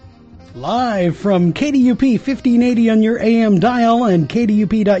Live from KDUP 1580 on your AM dial and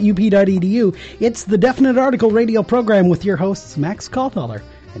kdup.up.edu, it's the Definite Article radio program with your hosts Max Calthaler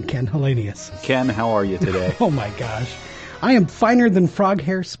and Ken Hellenius. Ken, how are you today? Oh my gosh. I am finer than frog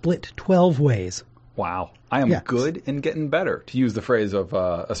hair split 12 ways. Wow. I am good and getting better, to use the phrase of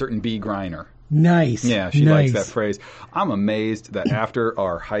a certain Bea Griner. Nice. Yeah, she likes that phrase. I'm amazed that after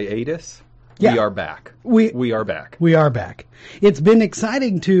our hiatus, we are back. We are back. We are back. It's been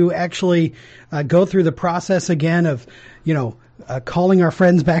exciting to actually go through the process again of, calling our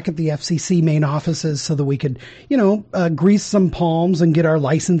friends back at the FCC main offices so that we could, grease some palms and get our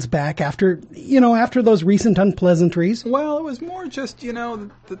license back after those recent unpleasantries. Well, it was more just, they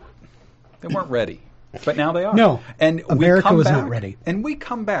weren't ready. But now they are. No, and America was not ready. And we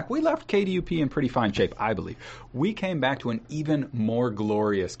come back. We left KDUP in pretty fine shape, I believe. We came back to an even more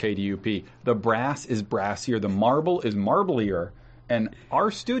glorious KDUP. The brass is brassier. The marble is marblier. And our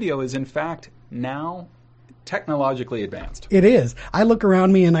studio is, in fact, now technologically advanced. It is. I look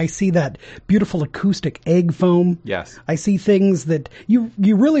around me and I see that beautiful acoustic egg foam. Yes. I see things that you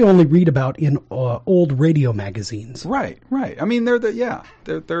really only read about in old radio magazines. Right. I mean, they're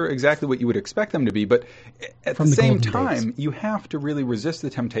exactly what you would expect them to be. But at the same time, you have to really resist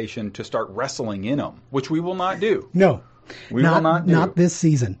the temptation to start wrestling in them, which we will not do. No. We will not do. Not this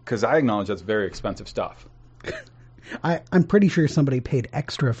season. Because I acknowledge that's very expensive stuff. I'm pretty sure somebody paid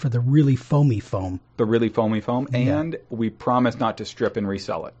extra for the really foamy foam. The really foamy foam, and we promise not to strip and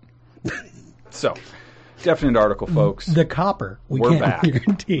resell it. So, Definite Article, folks. The copper. We're back.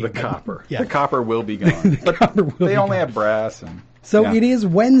 Guarantee. The copper. Yeah. The copper will be gone. They only have brass. So it is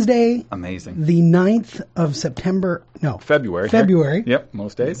Wednesday. Amazing. The 9th of September. No. February. Yep,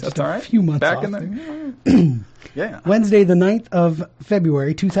 most days. That's all right. A few months back off. in the... Yeah. Wednesday, the 9th of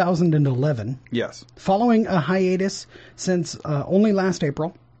February, 2011. Yes. Following a hiatus since only last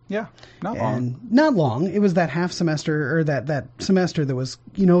April. Yeah, not long. And not long. It was that half semester, or that semester that was,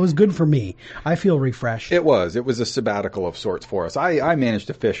 it was good for me. I feel refreshed. It was. It was a sabbatical of sorts for us. I managed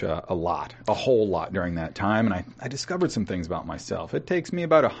to fish a whole lot during that time, and I discovered some things about myself. It takes me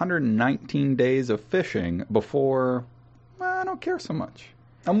about 119 days of fishing before I don't care so much.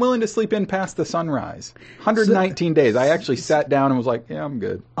 I'm willing to sleep in past the sunrise. 119 days. I actually sat down and was like, yeah, I'm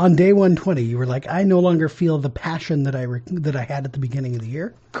good. On day 120, you were like, I no longer feel the passion that I had at the beginning of the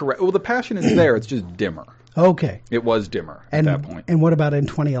year? Correct. Well, the passion is there. It's just dimmer. Okay. It was dimmer at that point. And what about in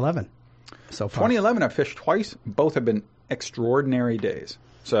 2011 so far? 2011, I've fished twice. Both have been extraordinary days.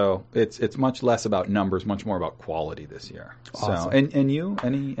 So it's much less about numbers, much more about quality this year. Awesome. So, and you,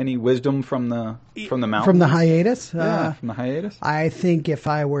 any wisdom from the mountains? From the hiatus? Yeah, from the hiatus. I think if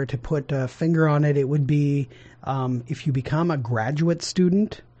I were to put a finger on it, it would be if you become a graduate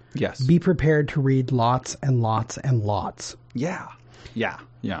student, yes, be prepared to read lots and lots and lots. Yeah.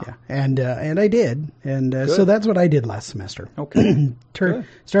 And I did, and so that's what I did last semester. Okay.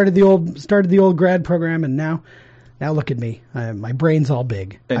 Started the old grad program, and now look at me. My brain's all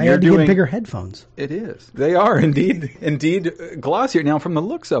big. And I had to get bigger headphones. It is. They are indeed glossier. Now, from the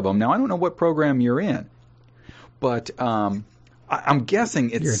looks of them, now I don't know what program you're in, but I'm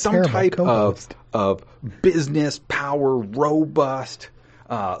guessing it's some type of business power, robust,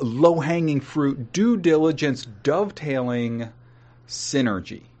 low-hanging fruit, due diligence, dovetailing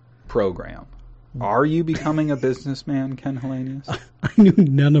synergy program. Are you becoming a businessman, Ken Hellenius? I knew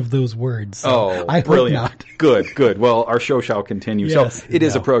none of those words. So I brilliant. Hope not. Good. Well, our show shall continue. Yes, so it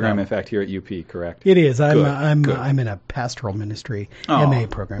is a program, in fact, here at UP, correct? It is. I'm in a pastoral ministry MA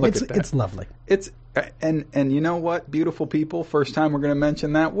program. It's lovely. And you know what, beautiful people? First time we're going to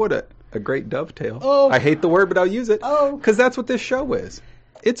mention that. What a great dovetail. Oh, I hate the word, but I'll use it. Oh, because that's what this show is.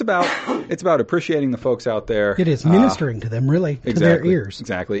 It's about appreciating the folks out there. It is ministering to them, really, to their ears.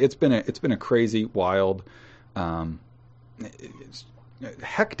 Exactly. It's been a crazy, wild,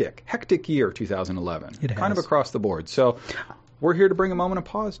 hectic year, 2011. It has. Kind of across the board. So we're here to bring a moment of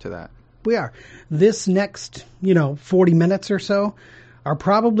pause to that. We are. This next, 40 minutes or so are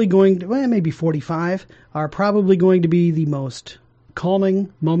probably going to, maybe 45, are probably going to be the most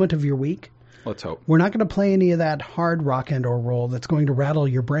calming moment of your week. Let's hope. We're not going to play any of that hard rock and or roll that's going to rattle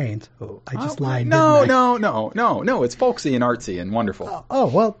your brains. Oh, I just lied. No. It's folksy and artsy and wonderful.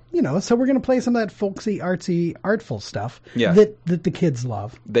 Well, so we're going to play some of that folksy, artsy, artful stuff yes. that the kids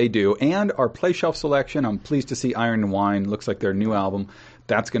love. They do. And our play shelf selection, I'm pleased to see Iron and Wine looks like their new album.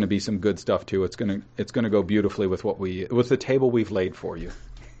 That's going to be some good stuff too. It's going to go beautifully with the table we've laid for you.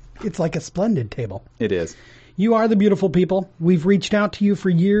 It's like a splendid table. It is. You are the beautiful people. We've reached out to you for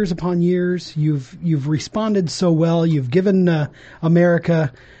years upon years. You've responded so well. You've given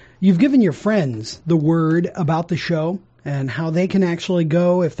America, you've given your friends the word about the show. and how they can actually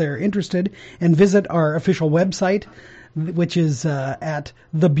go if they're interested and visit our official website, which is at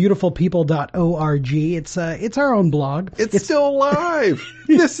thebeautifulpeople.org. It's our own blog. It's still live.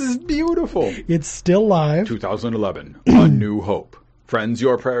 This is beautiful. It's still live. 2011, A New Hope. Friends,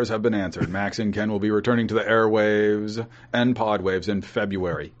 your prayers have been answered. Max and Ken will be returning to the airwaves and podwaves in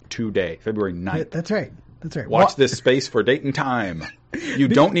February, February 9th. That's right. That's right. Watch this space for date and time. You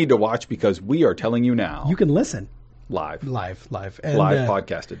don't need to watch because we are telling you now. You can listen. Live. And, live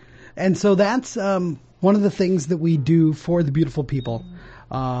podcasted. And so that's one of the things that we do for the beautiful people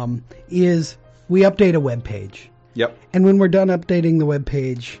is we update a web page. Yep. And when we're done updating the web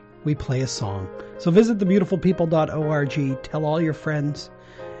page, we play a song. So visit thebeautifulpeople.org, tell all your friends,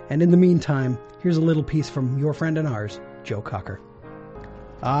 and in the meantime, here's a little piece from your friend and ours, Joe Cocker.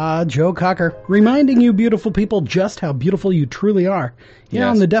 Joe Cocker, reminding you beautiful people just how beautiful you truly are. Here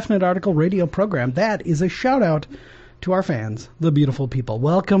on the Definite Article radio program, that is a shout out to our fans, the beautiful people.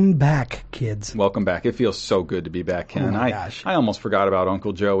 Welcome back, kids. Welcome back. It feels so good to be back, Ken. Oh my gosh. I almost forgot about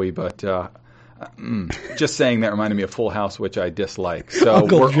Uncle Joey, but just saying that reminded me of Full House, which I dislike. So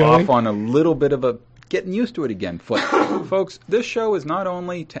Uncle we're Joey. off on a little bit of a getting used to it again foot. Folks, this show is not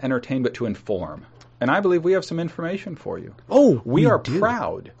only to entertain, but to inform. And I believe we have some information for you. Oh, we are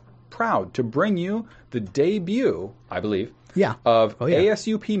proud to bring you the debut, I believe, of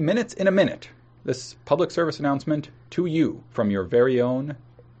ASUP Minutes in a Minute. This public service announcement to you from your very own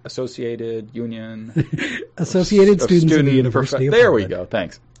Associated Union. Associated Students of the University of There Portland. we go.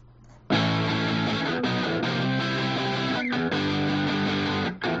 Thanks.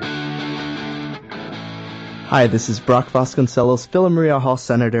 Hi, this is Brock Vasconcelos, Philomaria Hall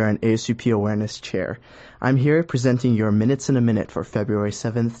Senator and ASUP Awareness Chair. I'm here presenting your Minutes in a Minute for February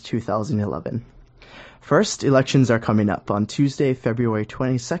 7th, 2011. First, elections are coming up on Tuesday, February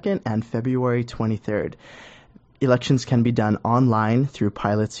 22nd and February 23rd. Elections can be done online through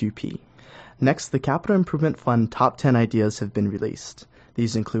Pilots UP. Next, the Capital Improvement Fund Top 10 Ideas have been released.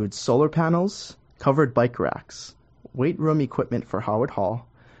 These include solar panels, covered bike racks, weight room equipment for Howard Hall,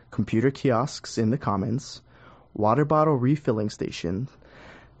 computer kiosks in the Commons, water bottle refilling station,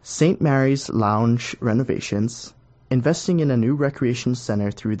 St. Mary's Lounge renovations, investing in a new recreation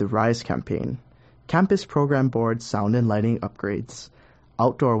center through the RISE campaign, campus program board sound and lighting upgrades,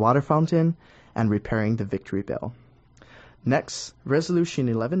 outdoor water fountain, and repairing the Victory Bell. Next, Resolution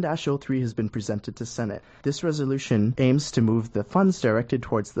 11-03 has been presented to Senate. This resolution aims to move the funds directed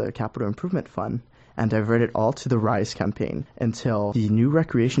towards the Capital Improvement Fund and divert it all to the RISE campaign until the new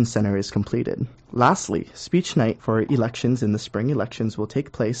recreation center is completed. Lastly, speech night for elections in the spring elections will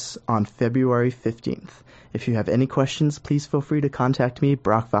take place on February 15th. If you have any questions, please feel free to contact me,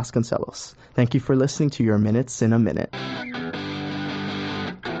 Brock Vasconcelos. Thank you for listening to your Minutes in a Minute.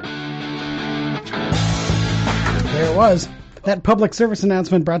 There it was. That public service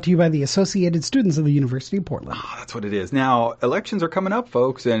announcement brought to you by the Associated Students of the University of Portland. Oh, that's what it is. Now, elections are coming up,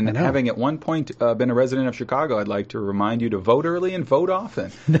 folks, and having at one point been a resident of Chicago, I'd like to remind you to vote early and vote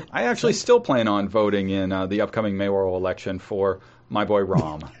often. I actually still plan on voting in the upcoming mayoral election for my boy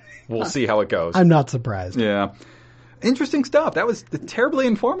Rahm. We'll see how it goes. I'm not surprised. Yeah. Interesting stuff. That was terribly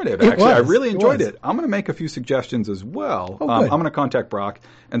informative, actually. I really enjoyed it. I'm going to make a few suggestions as well. I'm going to contact Brock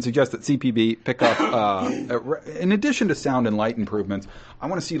and suggest that CPB pick up, in addition to sound and light improvements, I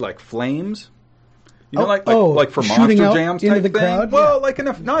want to see like flames. You know, like for Monster Jams type thing. Crowd? Well, like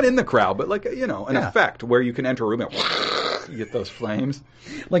not in the crowd, but like, an effect where you can enter a room and you get those flames.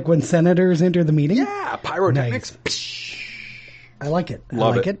 Like when senators enter the meeting? Yeah, pyrotechnics. Nice. I like it.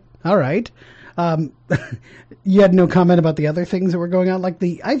 Love it. All right. You had no comment about the other things that were going on?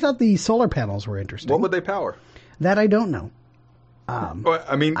 I thought the solar panels were interesting. What would they power? That I don't know.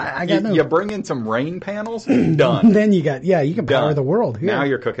 You bring in some rain panels, done. Then you can power the world. Here. Now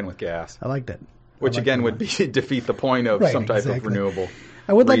you're cooking with gas. I liked it. Which again would defeat the point of some type of renewable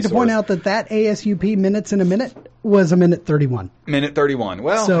I would like to point out that ASUP Minutes in a Minute was a minute 31. Minute 31.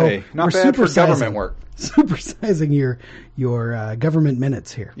 Well, hey, not bad for government work. Supersizing your government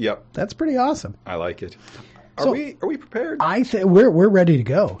minutes here. Yep. That's pretty awesome. I like it. Are we prepared? I think we're ready to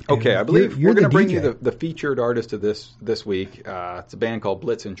go. Dude. Okay, I believe we're going to bring DJ. you the featured artist of this week. It's a band called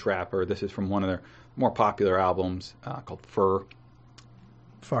Blitzentrapper. This is from one of their more popular albums called Fur.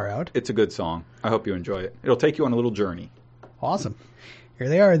 Far out. It's a good song. I hope you enjoy it. It'll take you on a little journey. Awesome. Here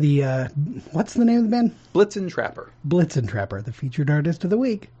they are. The what's the name of the band? Blitzentrapper. Blitzentrapper, the featured artist of the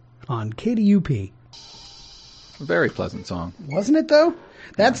week on KDUP. Very pleasant song. Wasn't it, though?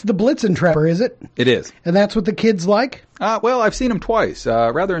 That's the Blitzentrapper, is it? It is. And that's what the kids like? Well, I've seen them twice.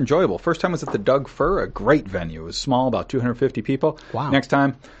 Rather enjoyable. First time was at the Doug Fir, a great venue. It was small, about 250 people. Wow. Next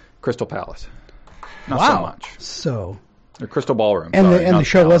time, Crystal Palace. Not so much. So, The Crystal Ballroom. And sorry, the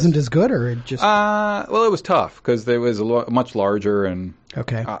show wasn't as good, or it just... well, it was tough because it was much larger, and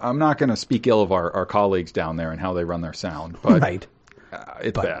okay. I'm not going to speak ill of our colleagues down there and how they run their sound, but right.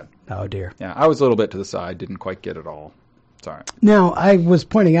 It's bad. Oh, dear. Yeah, I was a little bit to the side, didn't quite get it all. Sorry. Now, I was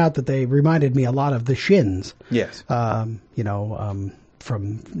pointing out that they reminded me a lot of the Shins. Yes. From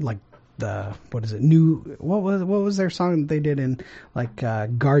like what was their song that they did in like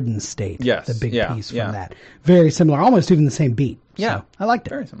Garden State? Yes. The big piece from that. Very similar, almost even the same beat. Yeah. So I liked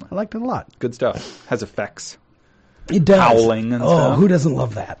it. Very similar. I liked it a lot. Good stuff. Has effects. It does. Howling and stuff. Oh, who doesn't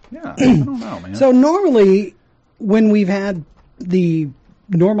love that? Yeah. I don't know, man. So normally when we've had when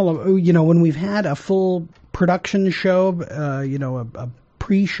we've had a full production show, a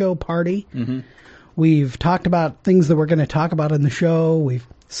pre-show party, mm-hmm. we've talked about things that we're going to talk about in the show. We've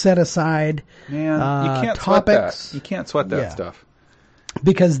set aside Man, you can't topics. Sweat that. You can't sweat that stuff.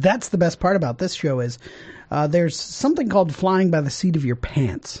 Because that's the best part about this show is there's something called flying by the seat of your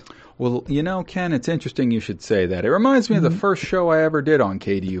pants. Well, Ken, it's interesting you should say that. It reminds me of the first show I ever did on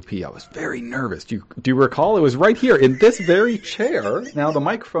KDUP. I was very nervous. Do you recall? It was right here in this very chair. Now the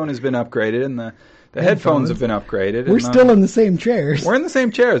microphone has been upgraded and the headphones have been upgraded. We're still in the same chairs. We're in the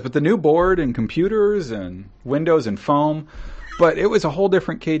same chairs, but the new board and computers and windows and foam. But it was a whole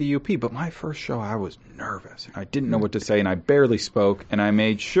different KDUP. But my first show, I was nervous. I didn't know what to say, and I barely spoke. And I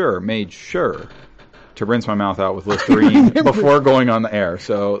made sure to rinse my mouth out with Listerine before going on the air.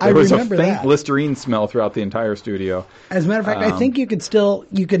 So there was a faint Listerine smell throughout the entire studio. As a matter of fact, I think you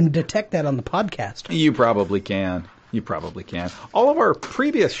can detect that on the podcast. You probably can. All of our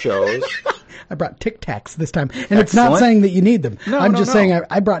previous shows... I brought Tic Tacs this time. And It's not saying that you need them. I'm just saying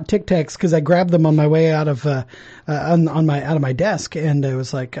I brought Tic Tacs because I grabbed them on my way out of out of my desk. And I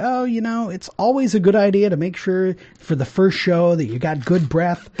was like, it's always a good idea to make sure for the first show that you got good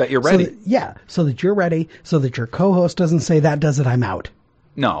breath. That you're ready. So that you're ready, so that your co-host doesn't say, that does it, I'm out.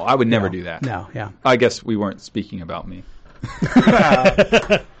 No, I would never do that. No, yeah. I guess we weren't speaking about me.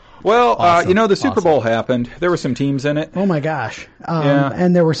 Well, awesome. The Super Bowl happened. There were some teams in it. Oh, my gosh.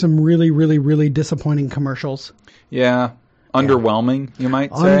 And there were some really, really, really disappointing commercials. Yeah. Underwhelming, you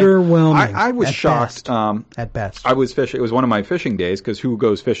might say. Underwhelming. I was shocked. At best. I was fishing. It was one of my fishing days because who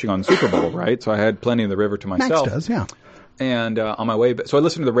goes fishing on Super Bowl, right? So I had plenty of the river to myself. Max does, yeah. And on my way, so I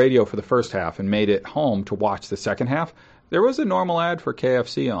listened to the radio for the first half and made it home to watch the second half. There was a normal ad for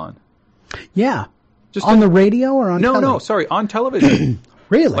KFC on. Yeah. Just on the radio or on television? No, sorry, on television.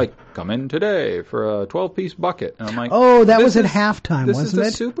 Really? Like, come in today for a 12-piece bucket. And I'm like, oh, that was at halftime, wasn't it? This is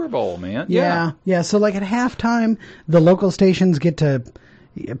the Super Bowl, man. Yeah. So like at halftime, the local stations get to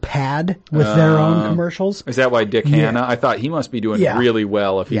pad with their own commercials. Is that why Dick Hanna? I thought he must be doing really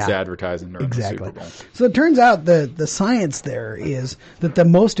well if he's advertising during the Super Bowl. So it turns out the science there is that the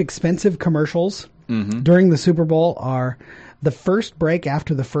most expensive commercials during the Super Bowl are the first break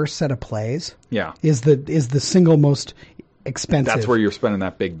after the first set of plays. Yeah. Is the single most expensive. That's where you're spending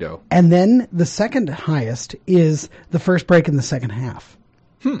that big dough. And then the second highest is the first break in the second half.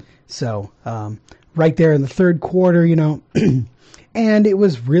 So right there in the third quarter, and it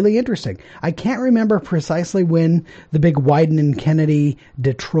was really interesting. I can't remember precisely when the big Wyden and Kennedy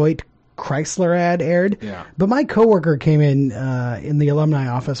Detroit Chrysler ad aired. Yeah. But my coworker came in the alumni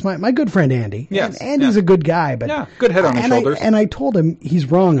office, my good friend Andy. Yes. And Andy's a good guy, but good head on his shoulders. And I told him he's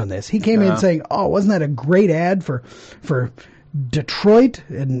wrong on this. He came in saying, "Oh, wasn't that a great ad for Detroit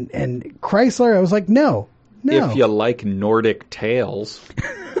and Chrysler?" I was like, no. If you like Nordic tales.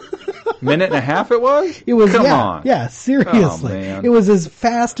 Minute and a half it was? It was. Come on. Yeah, seriously. Oh, man. It was as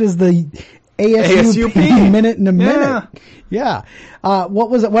fast as the ASUP minute and a minute. Yeah.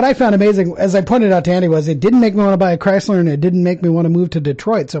 What I found amazing, as I pointed out to Andy, was it didn't make me want to buy a Chrysler and it didn't make me want to move to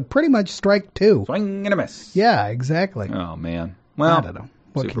Detroit. So pretty much strike two. Swing and a miss. Yeah, exactly. Oh, man. Well, I don't know.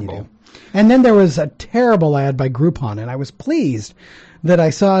 What Super can you Bowl. do? And then there was a terrible ad by Groupon, and I was pleased that I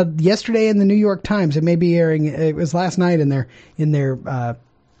saw yesterday in the New York Times. It may be airing. It was last night in their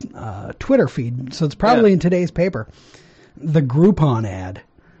Twitter feed, so it's probably in today's paper. The Groupon ad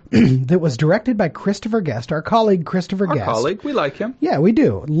that was directed by Christopher Guest, our colleague Christopher Guest. Our colleague, we like him. Yeah, we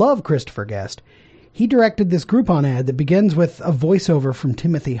do. Love Christopher Guest. He directed this Groupon ad that begins with a voiceover from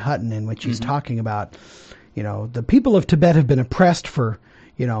Timothy Hutton in which he's talking about, the people of Tibet have been oppressed for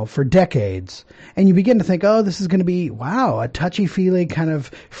decades. And you begin to think, oh, this is going to be, a touchy-feely kind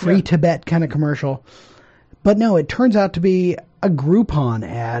of free Tibet kind of commercial. But no, it turns out to be a Groupon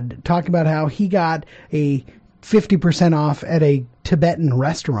ad talking about how he got a 50% off at a Tibetan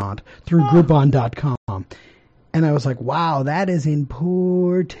restaurant through Groupon.com. And I was like, wow, that is in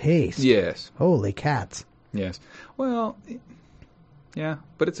poor taste. Yes. Holy cats. Yes. Well, yeah,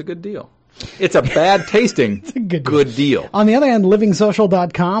 but it's a good deal. It's a bad tasting, good deal. On the other hand,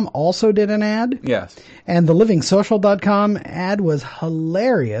 livingsocial.com also did an ad. Yes. And the livingsocial.com ad was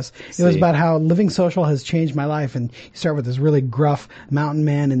hilarious. It was about how Living Social has changed my life. And you start with this really gruff mountain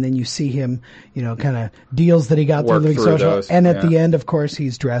man, and then you see him, kind of deals that he got through Living Social. Those. And at the end, of course,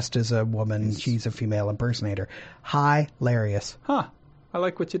 he's dressed as a woman. She's a female impersonator. Hilarious. Huh. I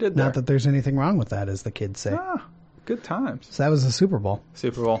like what you did there. Not that there's anything wrong with that, as the kids say. Ah, good times. So that was the Super Bowl.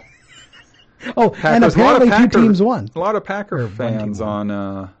 Super Bowl. Oh, Packers, and apparently two teams won. A lot of Packer fans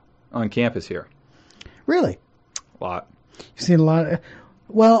on campus here. Really? A lot. You've seen a lot.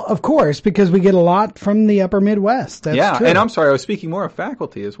 Well, of course, because we get a lot from the upper Midwest. That's true. And I'm sorry, I was speaking more of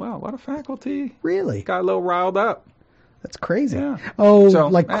faculty as well. A lot of faculty. Really? Got a little riled up. That's crazy. Yeah. Oh, so,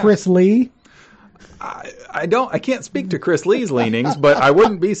 like Chris Lee? I can't speak to Chris Lee's leanings, but I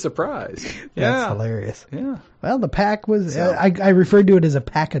wouldn't be surprised. That's hilarious. Yeah. Well, the pack was, I referred to it as a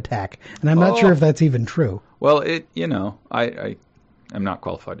pack attack, and I'm not sure if that's even true. Well, I'm not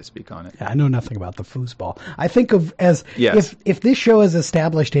qualified to speak on it. Yeah, I know nothing about the foosball. I think of as, if this show has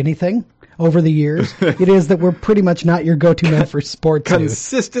established anything over the years, it is that we're pretty much not your go-to man for sports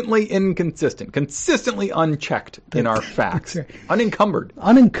Consistently inconsistent. Consistently unchecked in our facts. Right. Unencumbered.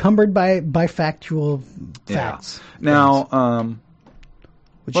 Unencumbered by factual facts. Now,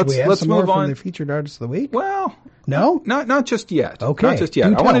 let's move on. From the featured artist of the week? Well, no? Not just yet. Okay. Not just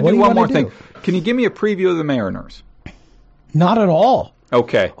yet. I want to do one more thing. Can you give me a preview of the Mariners? Not at all.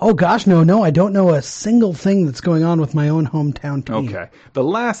 Okay. Oh, gosh, no. I don't know a single thing that's going on with my own hometown team. Okay. The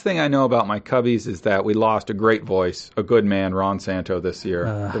last thing I know about my Cubbies is that we lost a great voice, a good man, Ron Santo, this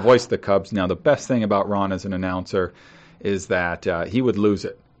year. The voice of the Cubs. Now, the best thing about Ron as an announcer is that he would lose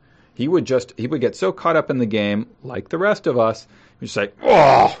it. He would get so caught up in the game, like the rest of us, he'd just say,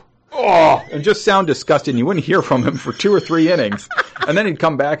 and just sound disgusted. And you wouldn't hear from him for 2 or 3 innings. And then he'd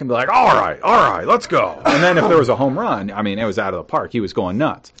come back and be like, all right, let's go. And then if there was a home run, I mean, it was out of the park. He was going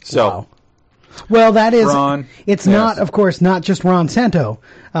nuts. So, wow. Well, that is, Ron, it's not, of course, not just Ron Santo,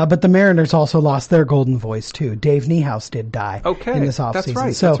 but the Mariners also lost their golden voice, too. Dave Niehaus did die in this offseason. That's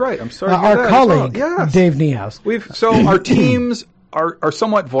right. So, that's right. I'm sorry. Our colleague, Dave Niehaus. So our teams are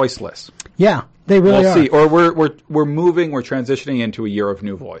somewhat voiceless. Yeah, they really are. We'll see. Or we're transitioning into a year of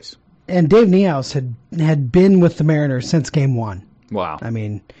new voice. And Dave Niehaus had been with the Mariners since Game 1. Wow. I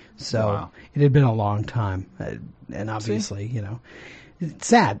mean, it had been a long time. And obviously, it's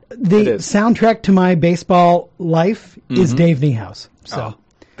sad. The soundtrack to my baseball life is Dave Niehaus. So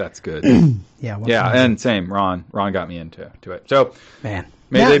that's good. And same. Ron got me into it. So, man.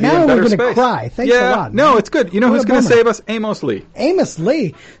 May they be in better space. We're going to cry. Thanks a lot. No, it's good. You know who's going to save us? Amos Lee. Amos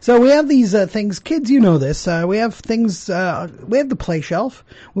Lee. So we have these things. Kids, you know this. We have things. We have the play shelf.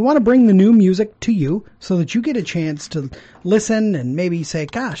 We want to bring the new music to you so that you get a chance to listen and maybe say,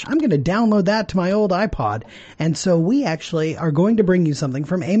 gosh, I'm going to download that to my old iPod. And so we actually are going to bring you something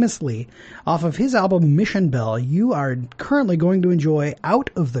from Amos Lee off of his album Mission Bell. You are currently going to enjoy Out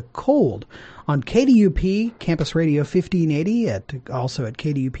of the Cold on KDUP, Campus Radio 1580, also at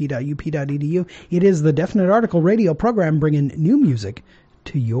kdup.up.edu. It is the Definite Article radio program bringing new music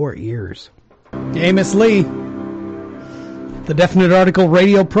to your ears. Amos Lee, the Definite Article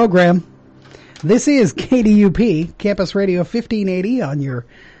radio program. This is KDUP, Campus Radio 1580 on your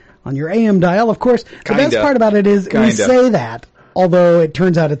AM dial. Of course, the best part about it is we say that, although it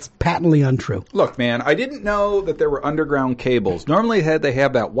turns out it's patently untrue. Look, man, I didn't know that there were underground cables. Normally they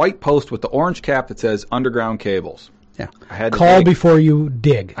have that white post with the orange cap that says underground cables. Yeah. I had to call dig. Before you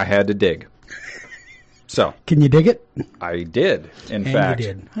dig. I had to dig. So. Can you dig it? I did, in fact.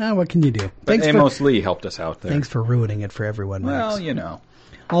 You did. What can you do? But Amos Lee helped us out there. Thanks for ruining it for everyone, Max. Well,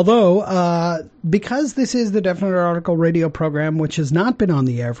 Although, because this is the Definite Article radio program, which has not been on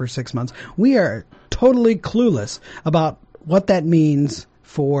the air for 6 months, we are totally clueless about what that means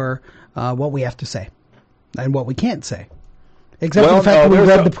for what we have to say and what we can't say. Except for the fact that we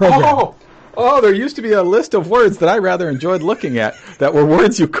read the program. There used to be a list of words that I rather enjoyed looking at that were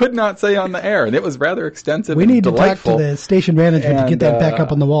words you could not say on the air, and it was rather extensive and delightful. We need to talk to the station manager to get that back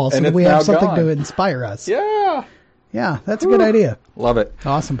up on the wall so that we have something to inspire us. Yeah. Yeah, that's a good idea. Love it.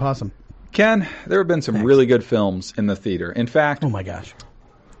 Awesome possum. Ken, there have been some really good films in the theater. In fact, oh my gosh,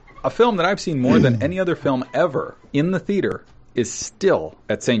 a film that I've seen more than any other film ever in the theater is still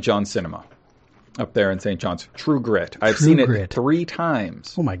at St. John's Cinema, up there in St. John's. True Grit. I've seen it 3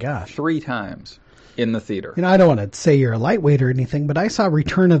 times. Oh my gosh. 3 times in the theater. I don't want to say you're a lightweight or anything, but I saw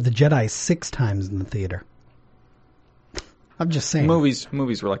Return of the Jedi 6 times in the theater. I'm just saying. Movies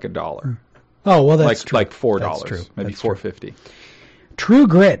were like $1. Oh, well, that's true. Like $4. That's true. Maybe $4.50. True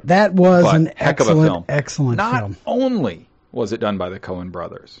Grit. That was an heck of a film. Excellent film. Not only was it done by the Coen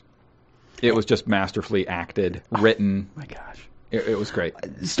brothers, It was just masterfully acted, written. My gosh. It was great.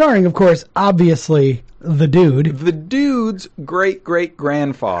 Starring, of course, obviously, the dude. The dude's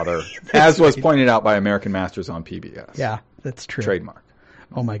great-great-grandfather, as was pointed out by American Masters on PBS. Yeah, that's true. Trademark.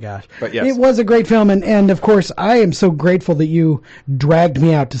 Oh, my gosh. But yes. It was a great film, and of course, I am so grateful that you dragged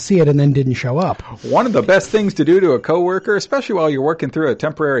me out to see it and then didn't show up. One of the best things to do to a coworker, especially while you're working through a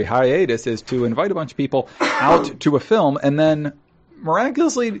temporary hiatus, is to invite a bunch of people out to a film and then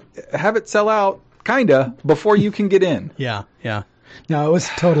miraculously have it sell out, kinda, before you can get in. Yeah. No, it was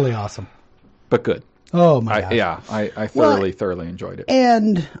totally awesome. But good. Oh, my gosh. I thoroughly enjoyed it.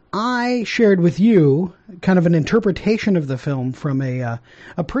 And I shared with you kind of an interpretation of the film from a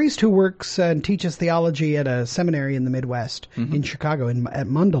priest who works and teaches theology at a seminary in the Midwest in Chicago at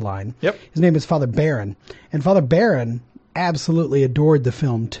Mundelein. Yep. His name is Father Barron. And Father Barron absolutely adored the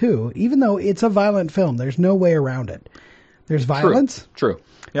film, too, even though it's a violent film. There's no way around it. There's violence. True.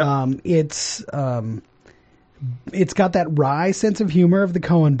 Yep. It's got that wry sense of humor of the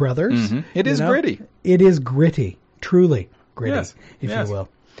Coen brothers. Mm-hmm. It is gritty. It is gritty. Truly gritty, yes. if you will.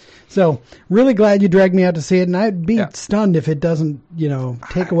 So, really glad you dragged me out to see it, and I'd be stunned if it doesn't,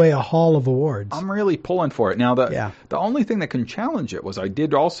 take away a haul of awards. I'm really pulling for it. Now, the only thing that can challenge it was I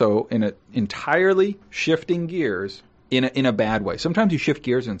did also, in an entirely shifting gears, in a bad way. Sometimes you shift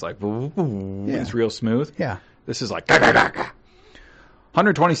gears and it's like, it's real smooth. Yeah. This is like,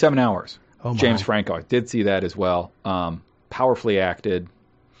 127 hours. Oh, James Franco. I did see that as well. Powerfully acted.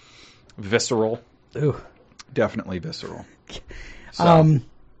 Visceral. Ooh. Definitely visceral. So,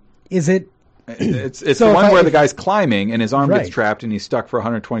 is it? It's so the one where the guy's climbing and his arm gets trapped and he's stuck for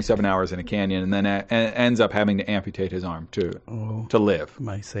 127 hours in a canyon and then ends up having to amputate his arm to live.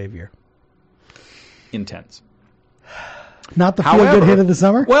 My savior. Intense. Not the feel-good hit of the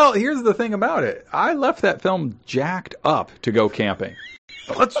summer? Well, here's the thing about it. I left that film jacked up to go camping.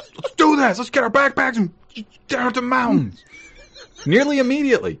 Let's do this. Let's get our backpacks and down to the mountains. Nearly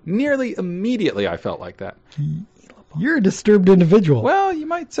immediately, I felt like that. You're a disturbed individual. Well, you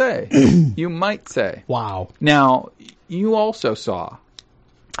might say. Wow. Now, you also saw.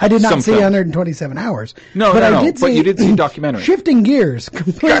 I did not see 127 hours. No, but you did see documentary. Shifting gears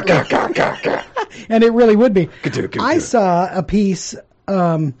completely. And it really would be. I saw a piece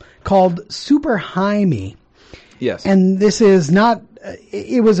called Super High Me. Yes. And this is not,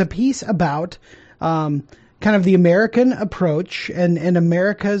 it was a piece about kind of the American approach and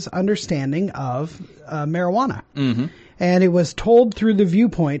America's understanding of marijuana. Mm-hmm. And it was told through the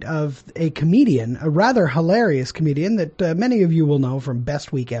viewpoint of a comedian, a rather hilarious comedian that many of you will know from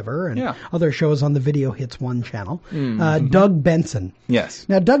Best Week Ever and other shows on the Video Hits 1 channel, Doug Benson. Yes.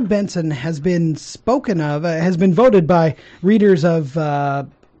 Now, Doug Benson has been spoken of, has been voted by readers of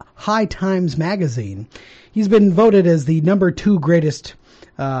High Times magazine. He's been voted as the number 2 greatest,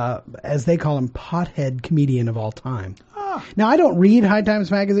 as they call him, pothead comedian of all time. Now, I don't read High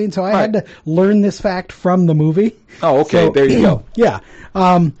Times magazine, so I had to learn this fact from the movie. Oh, okay. So, there you go. Yeah.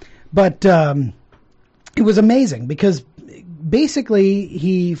 But it was amazing because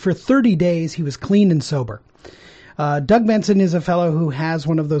basically for 30 days, he was clean and sober. Doug Benson is a fellow who has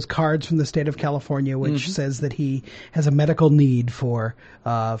one of those cards from the state of California, which says that he has a medical need for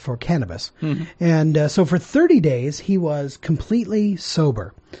cannabis. Mm-hmm. And so for 30 days, he was completely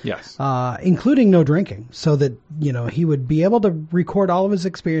sober. Yes. Including no drinking, so that, he would be able to record all of his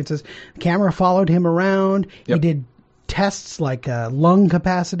experiences. The camera followed him around. Yep. He did tests like lung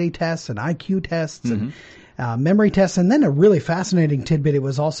capacity tests and IQ tests and memory tests. And then a really fascinating tidbit, it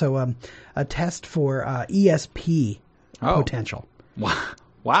was also a test for ESP potential.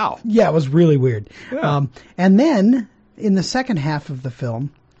 Wow. Yeah, it was really weird. Yeah. And then in the second half of the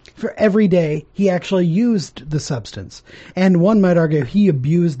film, for every day, he actually used the substance. And one might argue he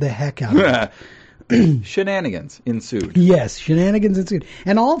abused the heck out of it. Shenanigans ensued. Yes, shenanigans ensued.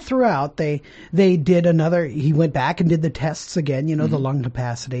 And all throughout, they did he went back and did the tests again, the lung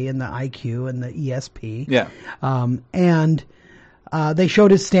capacity and the IQ and the ESP. Yeah. And they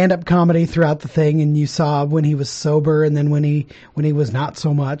showed his stand-up comedy throughout the thing, and you saw when he was sober and then when he was not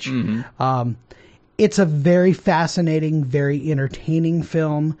so much. Mm-hmm. It's a very fascinating, very entertaining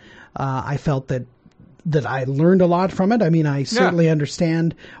film. I felt that I learned a lot from it. I mean, I certainly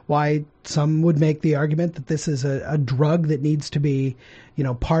understand why some would make the argument that this is a drug that needs to be,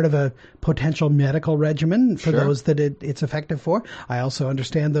 part of a potential medical regimen for those that it's effective for. I also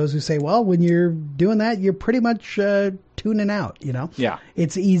understand those who say, well, when you're doing that, you're pretty much tuning out, Yeah.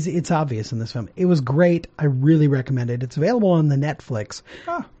 It's easy. It's obvious in this film. It was great. I really recommend it. It's available on the Netflix.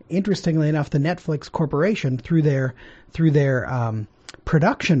 Interestingly enough, the Netflix Corporation, through their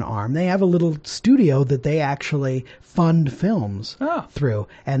production arm. They have a little studio that they actually fund films through,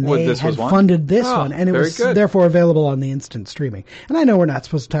 and they had funded this one, and it was therefore available on the instant streaming. And I know we're not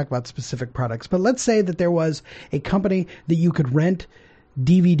supposed to talk about specific products, but let's say that there was a company that you could rent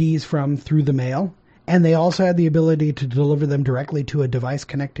DVDs from through the mail, and they also had the ability to deliver them directly to a device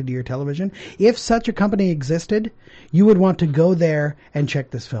connected to your television. If such a company existed, you would want to go there and check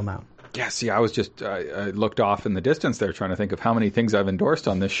this film out. Yeah, see, I was just, I looked off in the distance there trying to think of how many things I've endorsed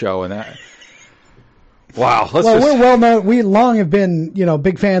on this show, and that, wow. We're well known, we long have been,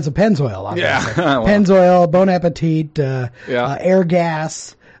 big fans of Pennzoil, obviously. Yeah. Well, Pennzoil, Bon Appetit, Air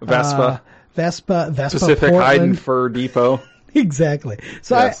Gas, Vespa, Pacific Portland. Hide and Fur Depot. Exactly.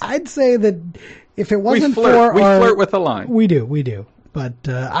 So yes. I'd say that if it wasn't we flirt with the line. We do. But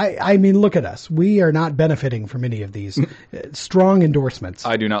I mean, look at us. We are not benefiting from any of these strong endorsements.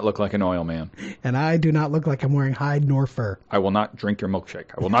 I do not look like an oil man. And I do not look like I'm wearing hide nor fur. I will not drink your milkshake.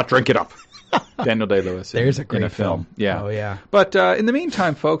 I will not drink it up. Daniel Day-Lewis. There's a great film. Yeah. Oh, yeah. But in the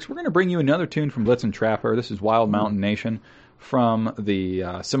meantime, folks, we're going to bring you another tune from Blitzentrapper. This is Wild Mountain Nation from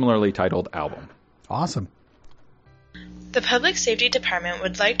the similarly titled album. Awesome. The Public Safety Department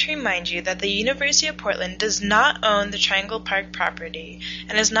would like to remind you that the University of Portland does not own the Triangle Park property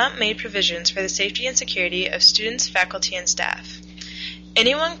and has not made provisions for the safety and security of students, faculty, and staff.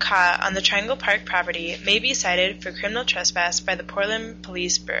 Anyone caught on the Triangle Park property may be cited for criminal trespass by the Portland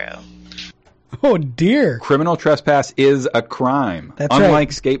Police Bureau. Oh, dear. Criminal trespass is a crime, That's unlike right.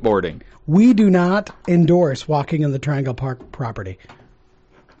 skateboarding. We do not endorse walking on the Triangle Park property.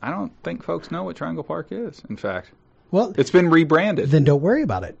 I don't think folks know what Triangle Park is, in fact. Well, it's been rebranded. Then don't worry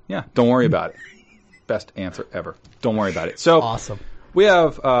about it. Yeah, don't worry about it. Best answer ever. Don't worry about it. So awesome. We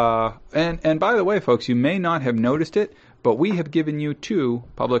have, and by the way, folks, you may not have noticed it, but we have given you 2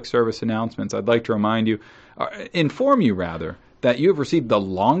 public service announcements. I'd like to inform you rather, that you have received the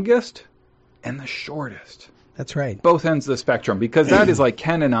longest and the shortest. That's right. Both ends of the spectrum, because that is like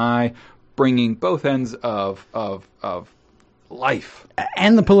Ken and I bringing both ends of life.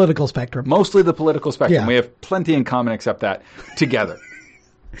 And the political spectrum. Mostly the political spectrum. Yeah. We have plenty in common except that together.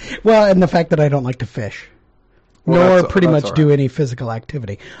 Well, and the fact that I don't like to fish. Nor pretty much do any physical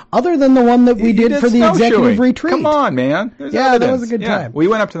activity. Other than the one that we did for the executive retreat. Come on, man. There's yeah, evidence. That was a good time. We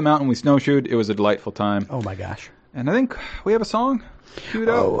went up to the mountain, we snowshoed. It was a delightful time. Oh, my gosh. And I think we have a song queued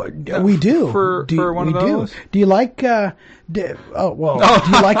up. We do. For one of those. Do you like... do you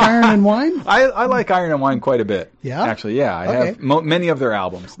like Iron and Wine? I like Iron and Wine quite a bit. Yeah? Actually, yeah. I have many of their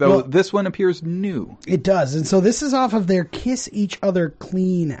albums, though this one appears new. It does. And so this is off of their Kiss Each Other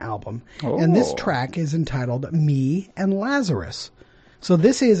Clean album. Oh. And this track is entitled Me and Lazarus. So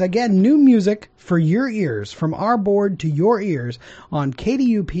this is, again, new music for your ears, from our board to your ears on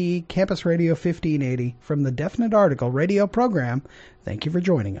KDUP Campus Radio 1580 from the Definite Article radio program. Thank you for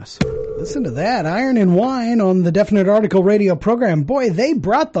joining us. Listen to that. Iron and Wine on the Definite Article radio program. Boy, they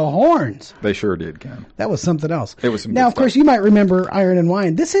brought the horns. They sure did, Ken. That was something else. It was some Now, good of course, stuff. you might remember Iron and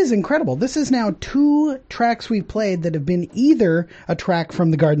Wine. This is incredible. This is now 2 tracks we've played that have been either a track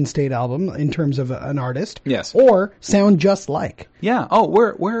from the Garden State album in terms of an artist. Yes. Or sound just like. Yeah. Oh,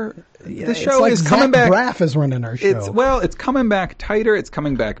 we're the show like is coming Zach back. Braff is running our show. It's coming back tighter. It's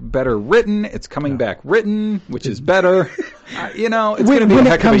coming back better written. It's coming back written, which is better. It's going to be a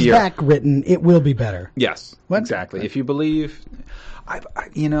heck of a year. When it comes back written, it will be better. Yes, exactly. If you believe, I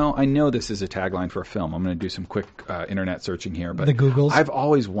know this is a tagline for a film. I'm going to do some quick internet searching here, but the Googles. I've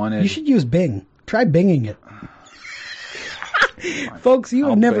always wanted. You should use Bing. Try Binging it. Folks, you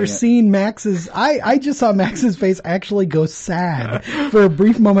have never seen Max's... I just saw Max's face actually go sad for a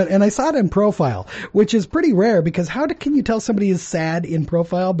brief moment, and I saw it in profile, which is pretty rare, because can you tell somebody is sad in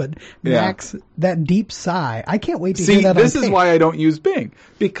profile, but Max, that deep sigh, I can't wait to hear that on this is why I don't use Bing,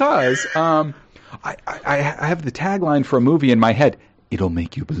 because I have the tagline for a movie in my head, it'll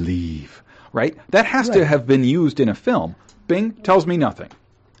make you believe, right? That has to have been used in a film. Bing tells me nothing.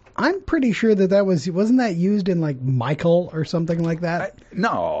 I'm pretty sure that wasn't that used in like Michael or something like that?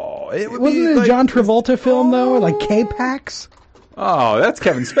 No. Wasn't it a John Travolta film though? Like K-Pax? Oh, that's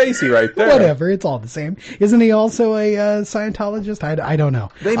Kevin Spacey right there. Whatever, it's all the same. Isn't he also a Scientologist? I don't know.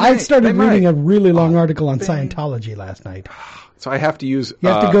 I started reading a really long article on Scientology last night. So I have to use You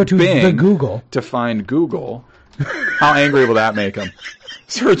have to go to Bing the Google. to find Google. How angry will that make him?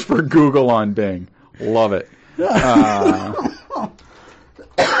 Search for Google on Bing. Love it.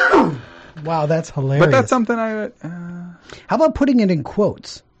 Wow, that's hilarious. But that's something How about putting it in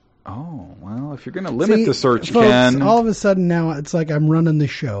quotes? Oh, well, if you're going to limit the search, folks, Ken. all of a sudden now it's like I'm running the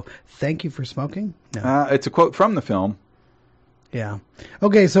show. Thank you for smoking? No. It's a quote from the film. Yeah.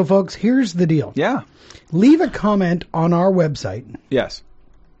 Okay, so folks, here's the deal. Yeah. Leave a comment on our website. Yes.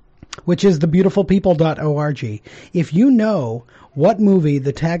 Which is thebeautifulpeople.org. If you know what movie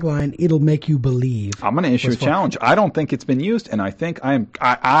the tagline "It'll Make You Believe." I'm going to issue a challenge. I don't think it's been used, and I think I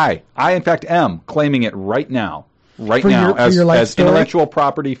in fact am claiming it right now. As intellectual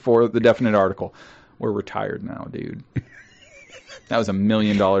property for the definite article. We're retired now, dude. That was $1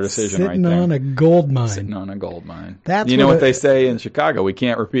 million decision right there. Sitting on a gold mine. Sitting on a gold mine. That's you know what they say in Chicago. We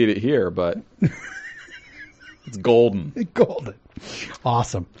can't repeat it here, but it's golden. Golden.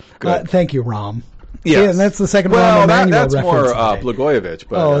 Awesome. Thank you, Rom. Yes. Yeah, and that's the second Rahm Emanuel that's reference. More Blagojevich.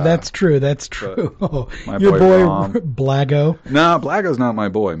 But, that's true. That's true. Your boy Blago. No, Blago's not my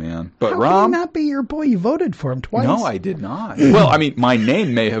boy, man. But How Rom can he not be your boy? You voted for him twice. No, I did not. Well, I mean, my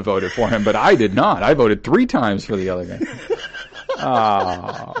name may have voted for him, but I did not. I voted 3 times for the other guy.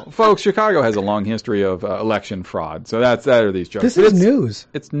 Folks, Chicago has a long history of election fraud, so that are these jokes. This is news.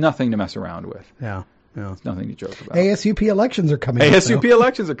 It's nothing to mess around with. Yeah. It's nothing to joke about. ASUP elections are coming up. ASUP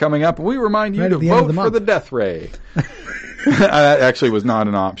elections are coming up. We remind you to vote for the death ray. That actually was not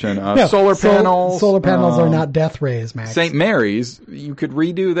an option. Solar panels. Solar panels are not death rays, Max. St. Mary's, you could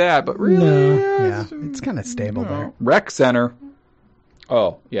redo that, but really? No. It's kind of stable there. Rec Center.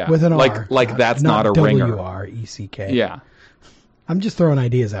 Oh, yeah. With an R. Like that's not a ringer. WRECK. Yeah. I'm just throwing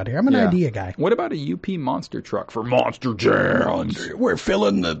ideas out here. I'm an idea guy. What about a UP monster truck for monster jams? We're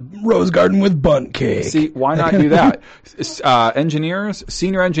filling the Rose Garden with bunt cake. See, why not do that? Engineers,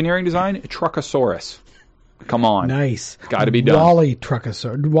 senior engineering design, Truckosaurus. Come on. Nice. Got to be done. Wally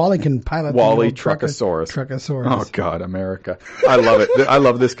Truckosaurus. Wally can pilot Wally Truckosaurus. Truckosaurus. Oh, God, America. I love it. I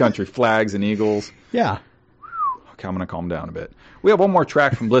love this country. Flags and eagles. Yeah. Okay, I'm going to calm down a bit. We have one more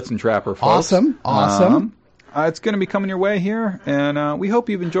track from Blitzentrapper, folks. Awesome. It's going to be coming your way here, and we hope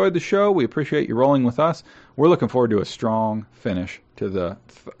you've enjoyed the show. We appreciate you rolling with us. We're looking forward to a strong finish to the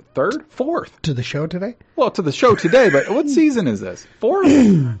fourth. To the show today? Well, to the show today, but what season is this?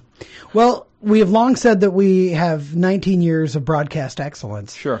 4th? Well, we have long said that we have 19 years of broadcast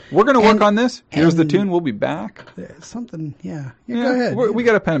excellence. Sure. We're going to work on this. Here's the tune. We'll be back. Something, yeah. Go ahead. We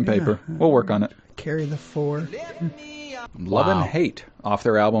got a pen and paper. We'll work on it. Carry the 4. Love and Hate off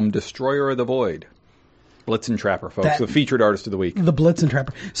their album Destroyer of the Void. Blitzentrapper, folks, the featured artist of the week. The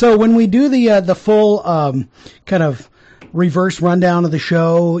Blitzentrapper. So when we do the full kind of reverse rundown of the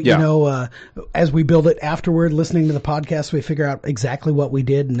show, you know, as we build it afterward, listening to the podcast, we figure out exactly what we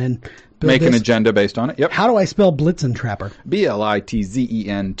did and then make an agenda based on it. Yep. How do I spell Blitzentrapper?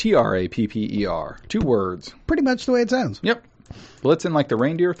 Blitzentrapper. 2 words. Pretty much the way it sounds. Yep. Blitzen like the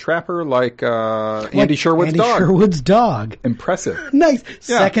reindeer, Trapper like Andy Sherwood's dog. Andy Sherwood's dog. Impressive. Nice.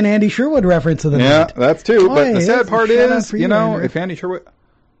 Yeah. Second Andy Sherwood reference of the night. Yeah, that's too. Boy, but the sad part is, you know, Andrew. if Andy Sherwood...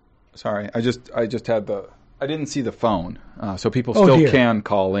 Sorry, I just had the... I didn't see the phone, so people still can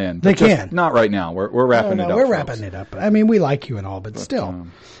call in. They can. Not right now. We're wrapping it up. We're wrapping it up. I mean, we like you and all, but still.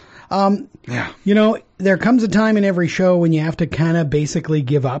 Yeah. You know, there comes a time in every show when you have to kind of basically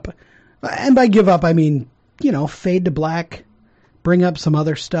give up. And by give up, I mean, you know, fade to black, bring up some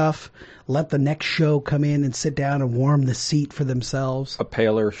other stuff, let the next show come in and sit down and warm the seat for themselves. A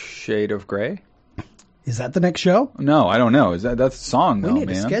paler shade of gray? Is that the next show? No, I don't know. That's a song, though, we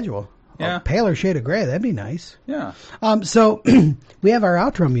need a schedule. Yeah. A paler shade of gray. That'd be nice. Yeah. So we have our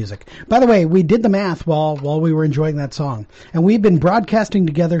outro music. By the way, we did the math while we were enjoying that song. And we've been broadcasting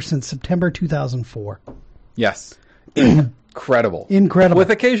together since September 2004. Yes. Incredible. With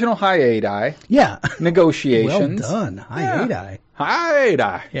occasional hiati. Yeah. Negotiations. Well done. Hiati.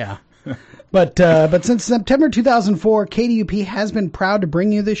 Hiati. Yeah. But since September 2004, KDUP has been proud to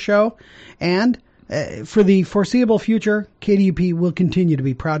bring you this show. And for the foreseeable future, KDUP will continue to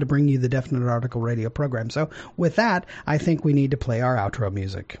be proud to bring you the Definite Article radio program. So with that, I think we need to play our outro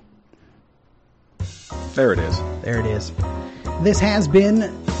music. There it is. There it is. This has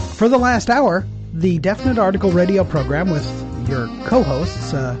been, for the last hour, the Definite Article radio program with your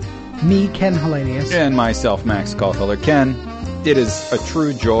co-hosts, me, Ken Hellenius. And myself, Max Caulfield. Ken, it is a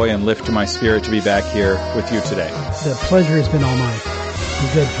true joy and lift to my spirit to be back here with you today. The pleasure has been all mine.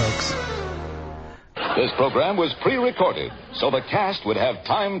 Be good, folks. This program was pre-recorded, so the cast would have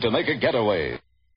time to make a getaway.